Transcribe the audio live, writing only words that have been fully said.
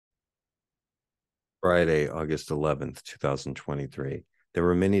Friday, August 11th, 2023. There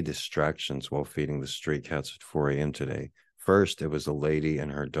were many distractions while feeding the stray cats at 4 a.m. today. First, it was a lady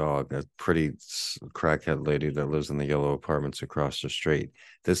and her dog, a pretty crackhead lady that lives in the yellow apartments across the street.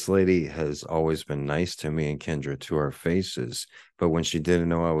 This lady has always been nice to me and Kendra to our faces, but when she didn't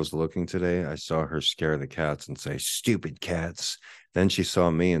know I was looking today, I saw her scare the cats and say, "Stupid cats." Then she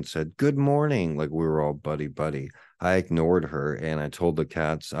saw me and said, "Good morning," like we were all buddy buddy. I ignored her and I told the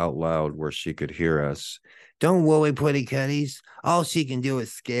cats out loud where she could hear us. "Don't worry, pretty kitties. All she can do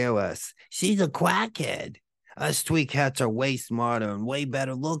is scare us. She's a quackhead. Us three cats are way smarter and way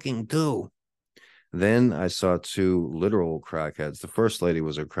better looking, too." Then I saw two literal crackheads. The first lady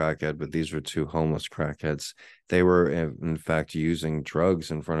was a crackhead, but these were two homeless crackheads. They were, in fact, using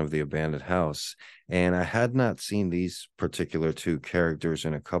drugs in front of the abandoned house. And I had not seen these particular two characters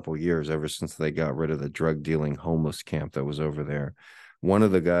in a couple years, ever since they got rid of the drug dealing homeless camp that was over there. One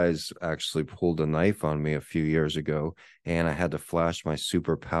of the guys actually pulled a knife on me a few years ago, and I had to flash my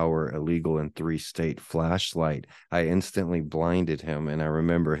superpower illegal in three-state flashlight. I instantly blinded him, and I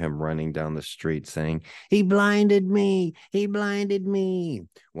remember him running down the street saying, "He blinded me! He blinded me!"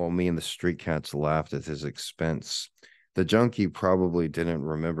 While me and the street cats laughed at his expense. The junkie probably didn't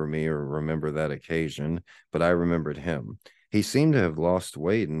remember me or remember that occasion, but I remembered him. He seemed to have lost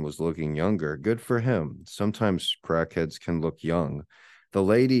weight and was looking younger. Good for him. Sometimes crackheads can look young. The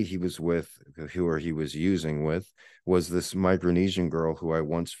lady he was with, who he was using with, was this Micronesian girl who I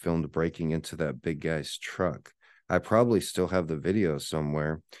once filmed breaking into that big guy's truck. I probably still have the video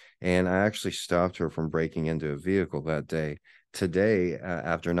somewhere, and I actually stopped her from breaking into a vehicle that day. Today,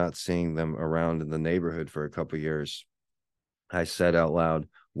 after not seeing them around in the neighborhood for a couple years, I said out loud,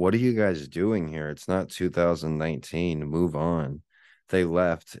 "What are you guys doing here? It's not 2019. Move on." They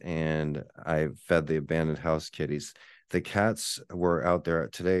left, and I fed the abandoned house kitties. The cats were out there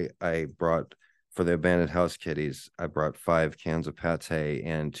today. I brought for the abandoned house kitties, I brought 5 cans of pate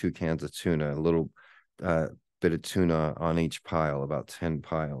and 2 cans of tuna, a little uh, bit of tuna on each pile, about 10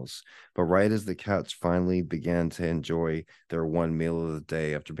 piles. But right as the cats finally began to enjoy their one meal of the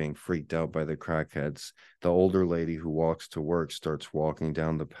day after being freaked out by the crackheads, the older lady who walks to work starts walking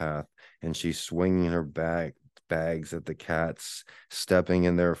down the path, and she's swinging her bags at the cats, stepping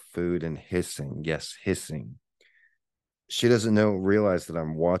in their food and hissing. Yes, hissing. She doesn't realize that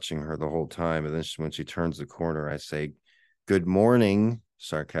I'm watching her the whole time. And then when she turns the corner, I say, "Good morning,"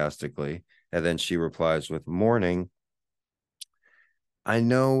 sarcastically. And then she replies with, "Morning." I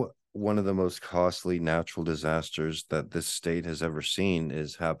know one of the most costly natural disasters that this state has ever seen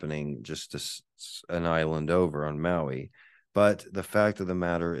is happening just an island over on Maui. But the fact of the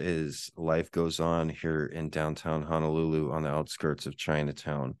matter is, life goes on here in downtown Honolulu on the outskirts of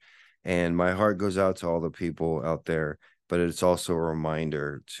Chinatown. And my heart goes out to all the people out there, but it's also a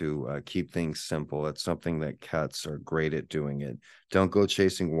reminder to keep things simple. It's something that cats are great at doing it. Don't go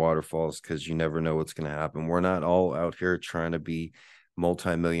chasing waterfalls because you never know what's going to happen. We're not all out here trying to be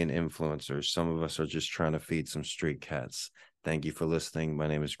multi-million influencers. Some of us are just trying to feed some street cats. Thank you for listening. My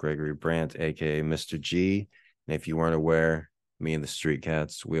name is Gregory Brandt, aka Mr. G. And if you weren't aware, me and the street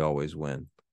cats, we always win.